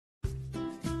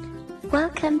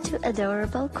Welcome to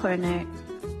Adorable Corner,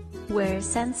 where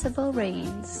sensible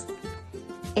reigns.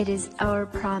 It is our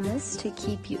promise to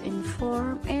keep you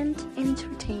informed and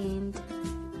entertained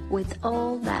with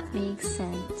all that makes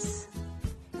sense.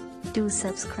 Do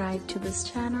subscribe to this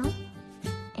channel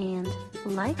and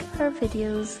like our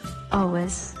videos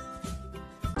always.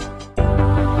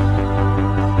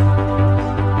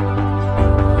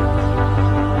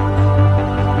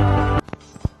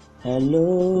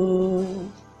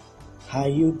 Hello, how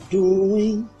you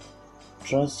doing?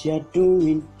 Trust you're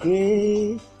doing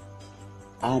great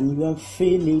and you're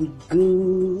feeling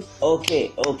good.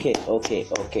 Okay.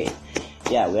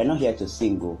 Yeah, we're not here to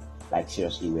sing, like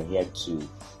seriously, we're here to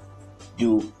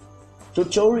do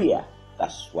tutorial.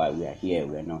 That's why we are here.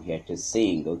 We're not here to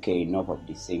sing. Okay, enough of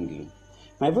the singing.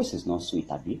 My voice is not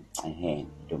sweet, Abby.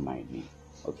 Don't mind me.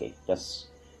 Okay, just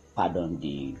pardon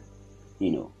the,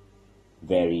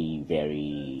 very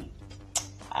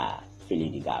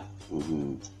filling the gap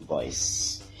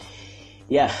voice.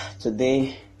 Yeah,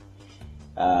 today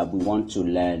we want to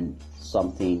learn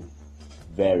something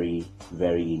very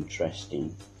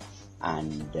interesting,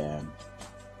 and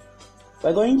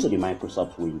we're going to the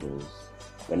Microsoft Windows.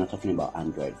 We're not talking about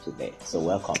Android today. So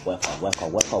welcome,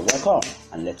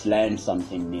 and let's learn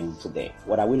something new today.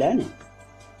 What are we learning?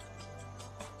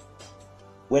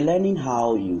 We're learning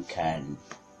how you can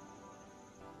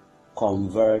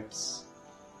convert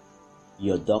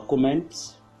your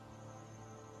document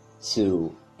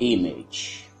to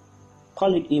image.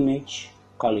 Call it image,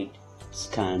 call it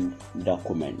scanned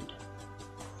document.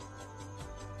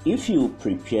 If you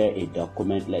prepare a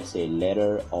document, let's say a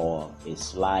letter or a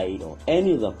slide or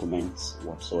any document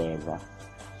whatsoever,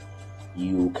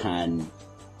 you can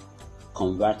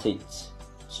convert it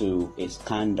to a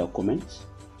scanned document.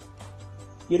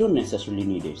 You don't necessarily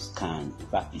need a scan. In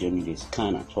fact, you don't need a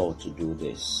scan at all to do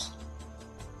this.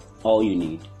 All you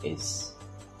need is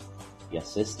your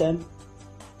system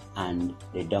and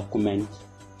the document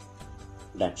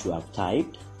that you have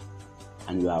typed,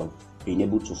 and you have been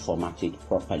able to format it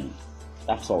properly.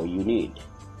 That's all you need.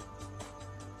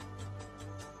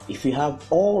 If you have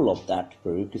all of that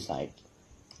prerequisite,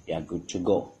 you are good to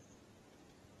go.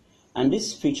 And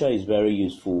this feature is very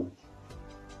useful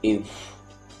if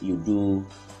you do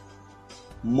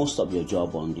most of your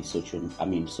job on the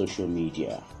social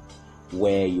media,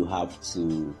 where you have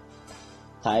to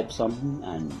type something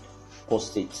and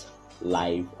post it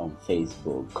live on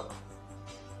Facebook.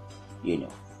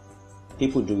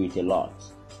 People do it a lot.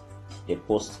 They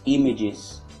post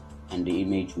images and the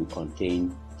image will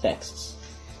contain texts.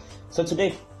 So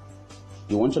today,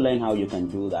 you want to learn how you can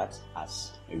do that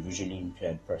as a visually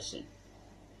impaired person.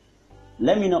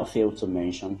 Let me not fail to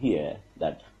mention here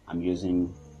that I'm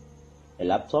using a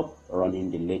laptop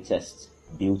running the latest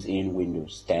built-in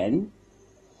Windows 10.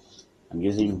 I'm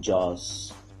using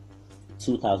JAWS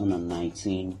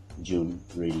 2019 June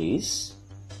release.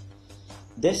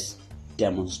 This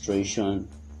demonstration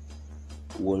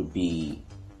will be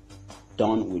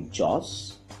done with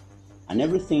JAWS, and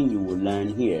everything you will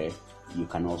learn here, you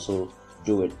can also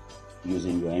do it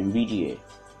using your NVDA.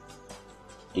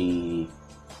 The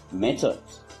method,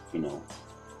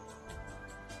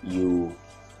 you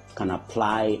can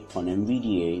apply on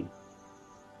NVDA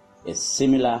is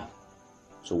similar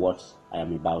to what I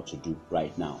am about to do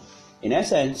right now. In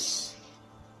essence,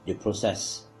 the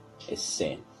process is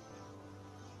same.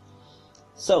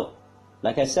 So,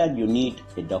 like I said, you need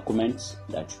the document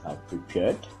that you have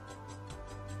prepared.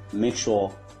 Make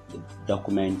sure the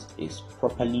document is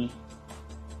properly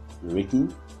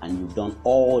written and you've done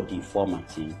all the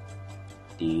formatting,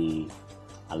 the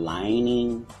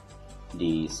aligning,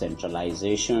 the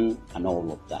centralization, and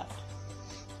all of that.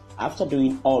 After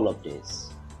doing all of this,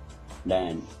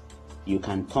 then you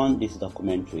can turn this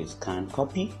document to a scanned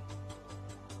copy.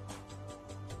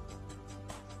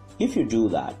 If you do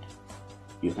that,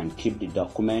 you can keep the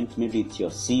document. Maybe it's your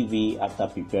CV. After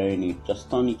preparing it, just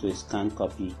turn it to a scanned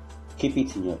copy, keep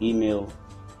it in your email.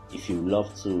 If you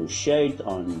love to share it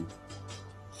on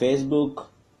Facebook,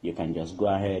 you can just go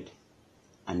ahead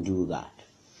and do that.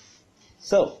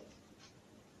 So,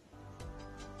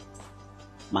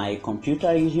 my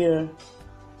computer is here,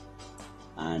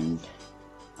 and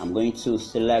I'm going to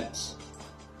select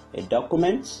a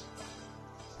document.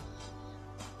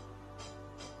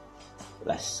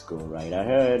 Let's go right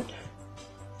ahead.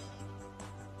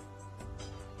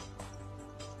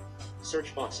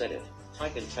 Search box edit.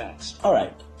 Type in text.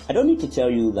 Alright, I don't need to tell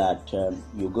you that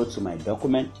you go to my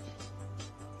document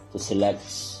to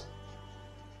select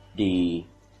the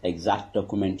exact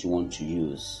document you want to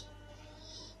use.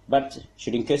 But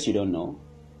in case you don't know,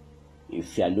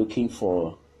 if you are looking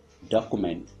for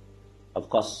document of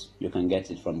course, you can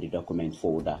get it from the document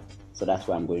folder. So that's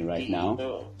where I'm going right now.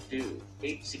 Do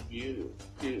 8CU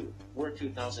do Word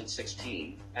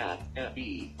 2016 at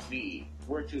B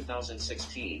Word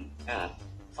 2016 at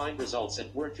find results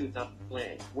at Word 2000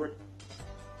 blank Word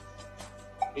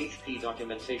HP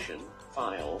documentation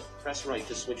file press right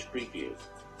to switch preview.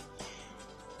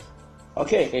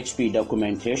 Okay, HP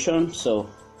documentation. So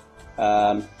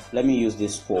let me use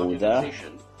this folder.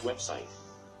 Documentation website.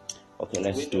 Okay,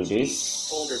 let's Windows do this.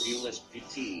 Folder view list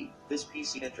T. This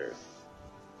PC enter.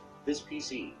 This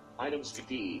PC. Items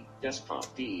D.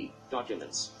 Desktop D.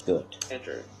 Documents. Good.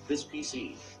 Enter. This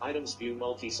PC. Items view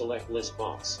multi-select list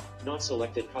box. Not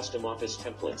selected custom office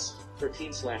templates.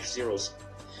 13/0.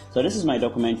 So this is my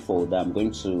document folder. I'm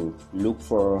going to look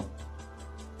for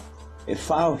a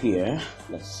file here.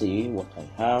 Let's see what I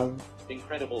have.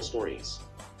 Incredible stories.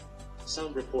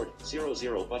 Sound report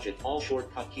 00 budget all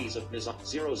shortcut keys of Ms.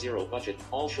 00 budget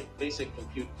all basic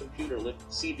computer lit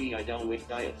CBI downweight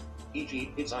diet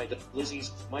e.g. it's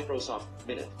Lizzie's Microsoft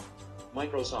Minute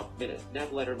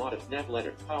nav letter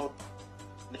power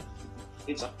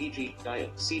it's e.g.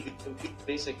 diet CB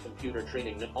basic computer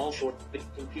training all short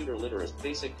computer literacy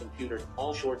basic computer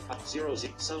all shortcut 00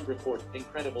 sound report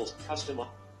incredibles custom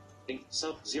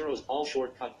sub zeros all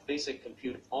shortcut basic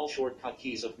computer all shortcut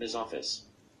keys of Ms. Office.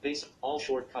 All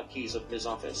shortcut keys of Ms.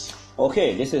 Office.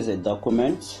 Okay, this is a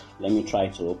document. Let me try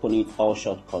to open it. All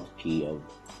shortcut key of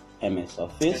MS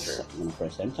Office. Enter. I'm going to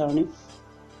press enter on it.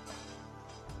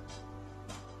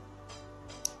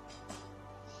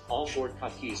 All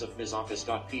shortcut keys of Ms.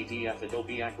 Office.pdf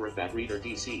Adobe Acrobat Reader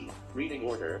DC. Reading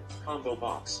order. Combo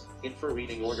box. Infer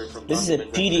reading order from This is a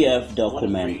document PDF reference.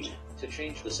 document. 1 of 3. To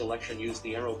change the selection, use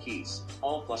the arrow keys.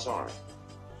 Alt plus R.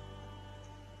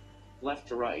 Left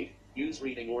to right. Use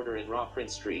reading order in raw print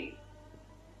screen.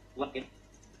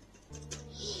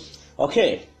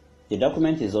 Okay, the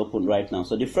document is open right now.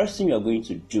 So the first thing you're going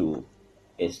to do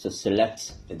is to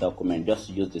select the document. Just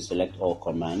use the select all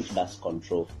command. That's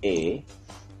Control A.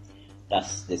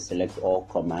 That's the select all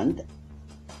command.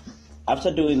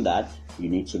 After doing that, you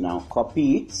need to now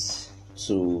copy it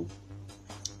to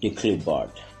the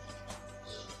clipboard.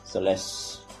 So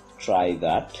let's try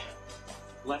that.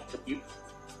 Left to you.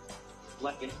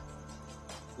 Left in.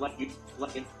 Let you.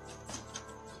 Let in.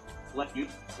 Let you.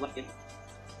 Let in.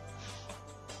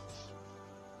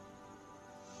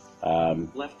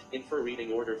 Left infer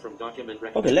reading order from document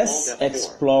record. Okay, let's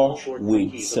explore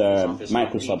with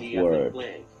Microsoft Word.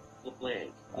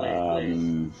 Blank.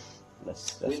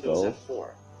 Let's Windows go.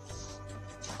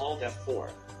 F4. Alt F4.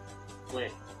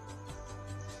 Blank.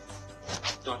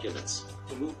 Documents.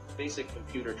 To move basic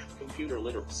computer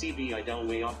liter CBI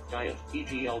downway up diet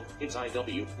EGL it's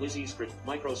IW Lizzie's script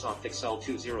Microsoft Excel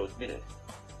 20 minute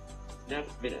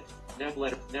nav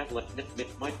letter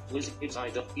Mike Lizzie it's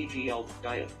IW EGL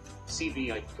diet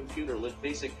CBI computer lit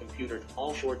basic computer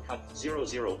all shortcut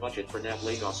 00 budget for nav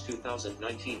Lagos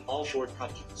 2019 all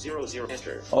shortcut 00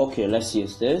 enter. Okay, let's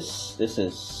use this. This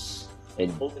is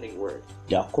a Opening Word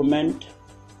document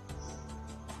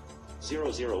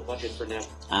 00 budget for nav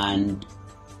and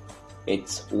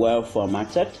it's well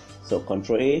formatted. So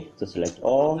Control A to select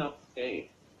all. Not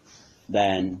A.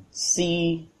 Then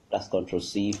C, that's Control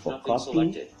C for Nothing copy.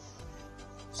 selected.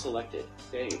 Selected.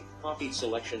 A. Copied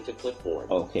selection to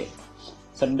clipboard. Okay,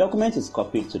 so the document is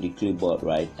copied to the clipboard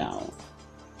right now.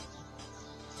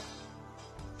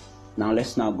 Now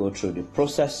let's now go through the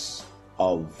process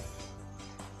of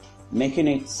making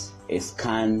it a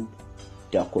scanned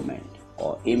document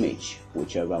or image,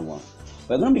 whichever one.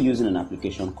 We're going to be using an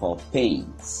application called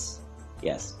Paint.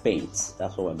 Yes, Paint.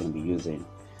 That's what we're going to be using.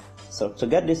 So to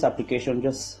get this application,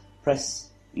 just press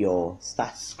your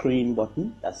Start Screen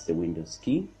button. That's the Windows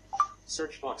key.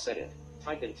 Search box edit.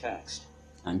 Type in text.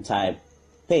 And type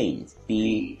Paint.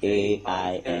 P-A-I-N-T.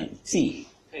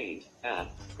 Paint. Add.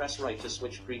 Press right to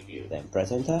switch preview. Then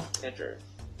press enter. Enter.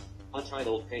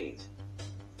 Untitled Paint.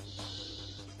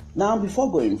 Now,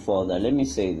 before going further, let me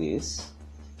say this.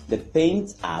 The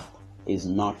Paint app is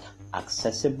not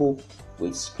accessible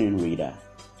with screen reader.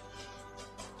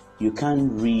 You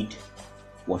can't read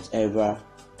whatever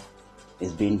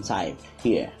is being typed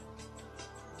here.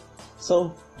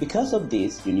 So because of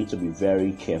this, you need to be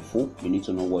very careful. You need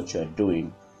to know what you're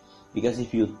doing, because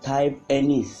if you type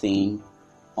anything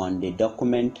on the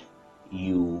document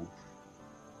you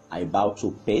are about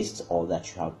to paste or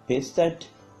that you have pasted,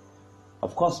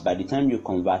 of course by the time you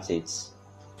convert it,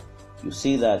 you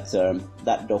see that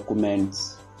that document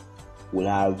will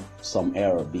have some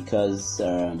error, because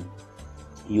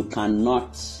you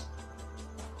cannot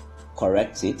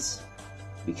correct it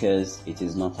because it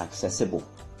is not accessible.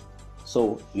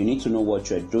 So you need to know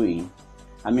what you're doing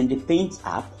I'm in the Paint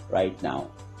app right now.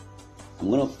 I'm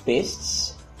going to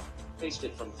paste Paste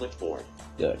it from clipboard.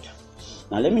 Good.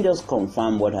 Now let me just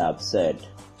confirm what I have said.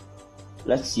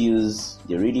 Let's use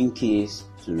the reading keys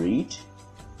to read.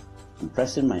 I'm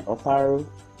pressing my up arrow. You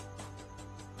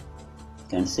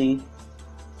can see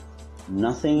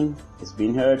nothing is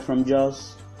being heard from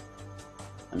JAWS.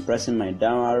 I'm pressing my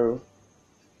down arrow.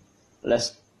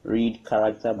 Let's read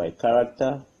character by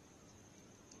character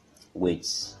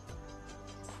with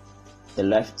the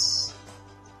left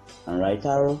and right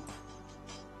arrow.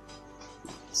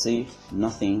 See,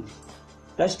 nothing.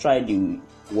 Let's try the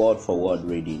word for word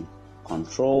reading.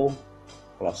 Control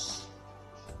plus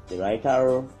the right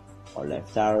arrow or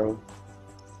left arrow.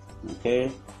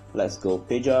 Okay, let's go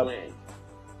page up. Blank.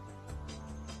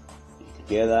 You can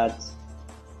hear that.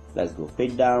 Let's go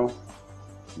page down.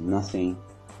 Nothing.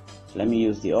 Let me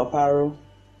use the up arrow,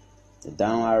 the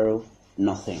down arrow,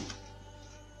 nothing.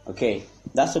 Okay,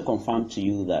 that's to confirm to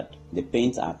you that the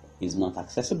Paint app is not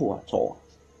accessible at all.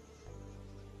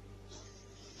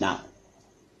 Now,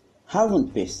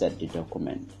 haven't pasted the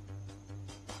document.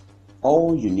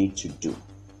 All you need to do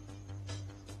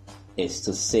is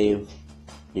to save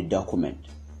the document,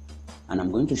 and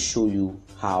I'm going to show you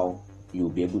how you'll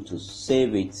be able to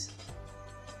save it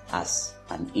as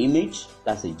an image.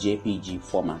 That's a JPG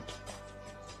format,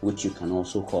 which you can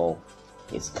also call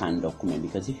a scanned document,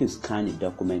 because if you scan a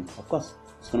document, of course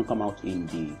it's going to come out in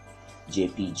the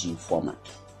JPG format.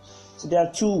 So there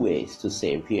are two ways to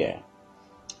save here.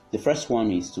 The first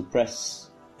one is to press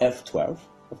F12.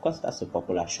 Of course, that's a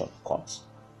popular shortcut,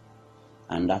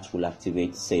 and that will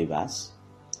activate Save As.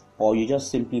 Or you just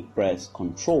simply press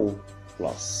Ctrl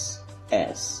plus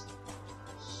S.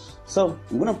 So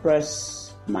I'm going to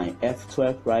press my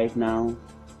F12 right now.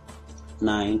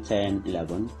 9, 10,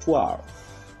 11, 12.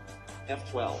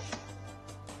 F12.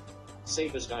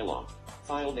 Save as dialog.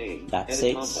 File name. That's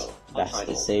edit it. combo, That's the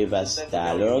untitled. Save As Set the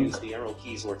value, dialog. use the arrow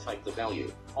keys or type the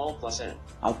value. Alt plus N.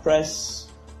 I'll press,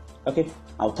 okay,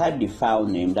 I'll type the file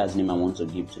name. That's the name I want to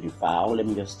give to the file. Let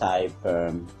me just type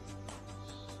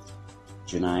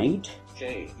Junaid.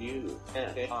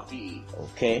 J-U-N-A-I-D.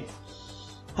 Okay,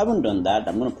 haven't done that.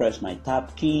 I'm going to press my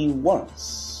tab key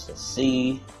once. Let's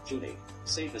see. Junaid.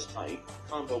 Save as type.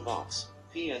 Combo box.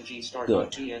 PNG start.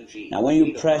 Good. PNG. Now when you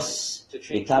Need a press line. To the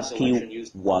change tab selection, key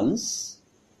use once,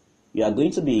 you are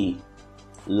going to be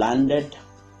landed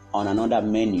on another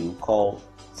menu called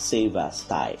Save As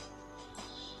Type.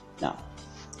 Now,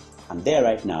 I'm there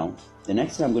right now. The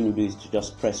next thing I'm going to do is to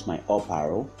just press my up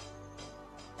arrow.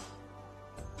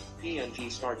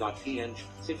 PNG star.png,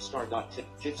 TIFF star.TIFF,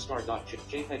 GIF star.GIF,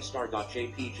 JPEG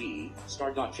star.jpg,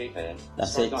 star.jpeg,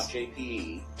 That's it.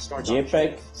 star.jpe,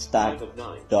 JPEG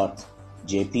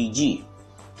star.jpg.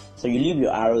 So you leave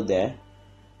your arrow there.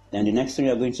 Then the next thing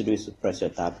you're going to do is to press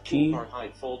your tab key. Toolbar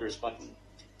hide folders button.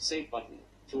 Save button.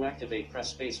 To activate,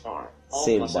 press spacebar. Alt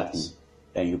Save plus button. S.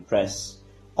 Then you press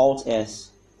Alt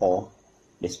S or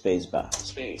the space bar.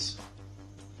 Space.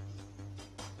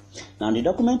 Now the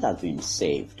document has been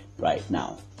saved right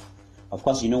now. Of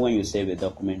course, you know when you save a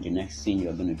document, the next thing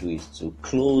you're going to do is to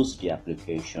close the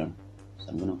application. So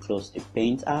I'm going to close the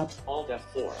Paint app. Alt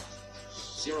F4.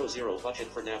 00 budget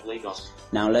for Nav Lagos.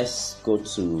 Now let's go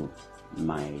to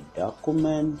my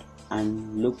document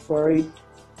and look for it.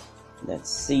 Let's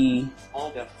see.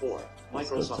 Alt F4. Let's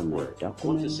go to Microsoft my Word. Want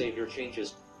document. to save your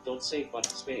changes? Don't save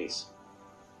button. Space.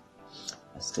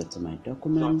 Let's go to my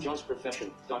document. JAWS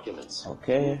profession. Documents.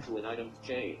 Okay, Move to an item.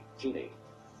 J. Junaid.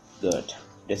 good.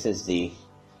 This is the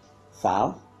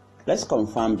file. Let's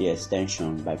confirm the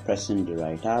extension by pressing the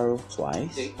right arrow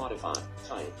twice. Date modified.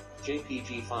 Type.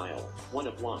 JPG file. 1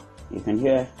 of 1. You can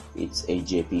hear it's a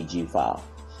JPG file.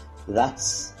 That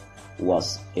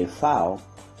was a file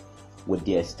with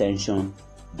the extension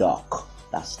doc.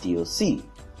 That's DOC.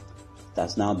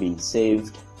 That's now been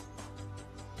saved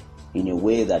in a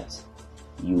way that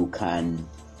you can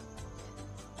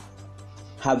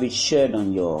have it shared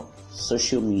on your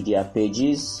social media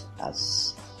pages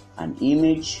as an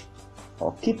image,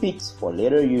 or keep it for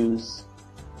later use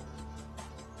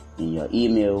in your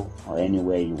email or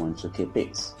anywhere you want to keep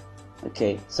it.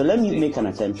 Okay, so let me make an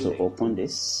attempt to open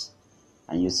this,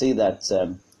 and you see that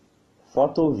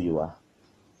Photo Viewer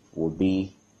will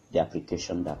be the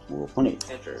application that will open it.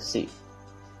 Enter. See,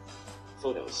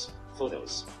 Photos.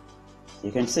 Photos.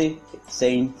 you can see it's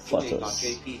saying photos.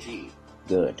 Junaid.jpg.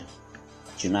 Good.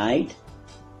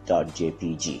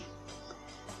 Junaid.jpg.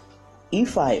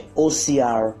 If I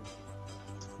OCR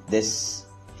this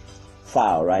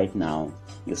file right now,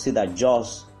 you see that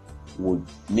JAWS would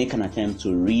make an attempt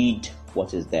to read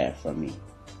what is there from me.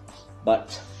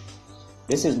 But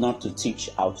This is not to teach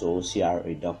how to OCR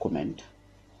a document.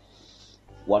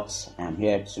 What I'm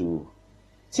here to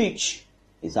teach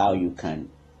is how you can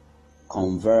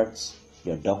convert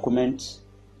your document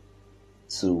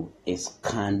to a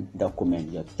scanned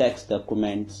document, your text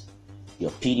document,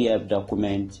 your PDF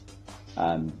document,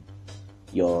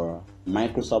 your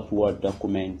Microsoft Word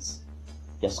documents.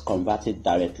 Just convert it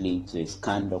directly to a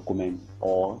scanned document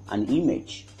or an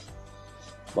image.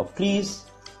 But please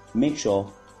make sure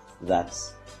that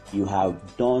you have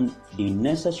done the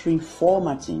necessary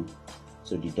formatting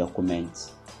to the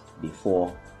document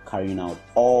before carrying out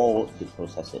all the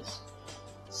processes.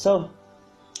 So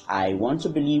I want to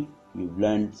believe you've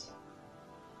learned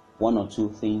one or two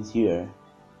things here.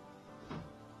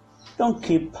 Don't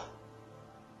keep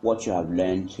what you have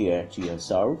learned here to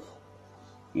yourself.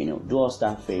 Do us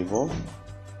that favor.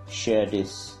 Share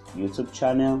this YouTube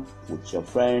channel with your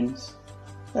friends.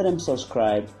 Let them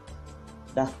subscribe.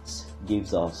 That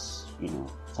gives us,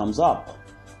 thumbs up,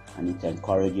 and it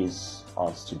encourages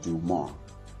us to do more.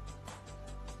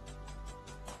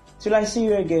 Till I see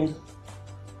you again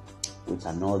with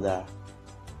another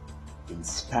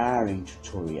inspiring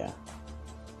tutorial.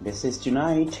 This is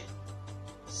Junaid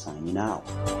signing out.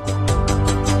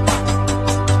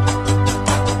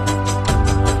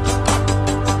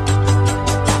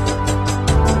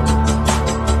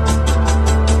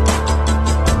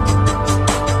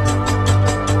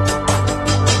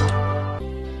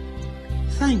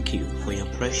 Thank you for your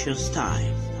precious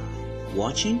time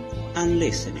watching and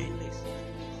listening.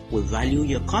 We value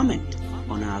your comment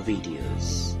on our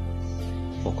videos.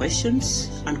 For questions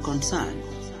and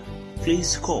concerns,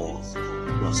 please call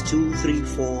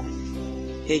 +234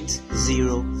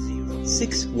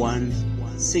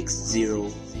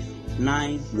 806160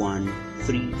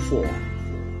 9134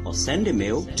 or send a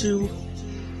mail to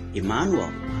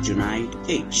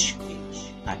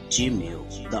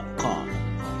emmanueljunaidh@gmail.com.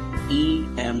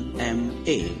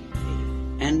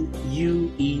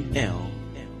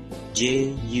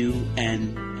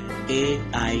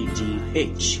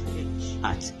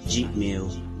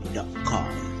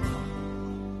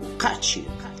 Catch you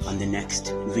on the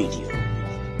next video.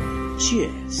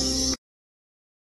 Cheers.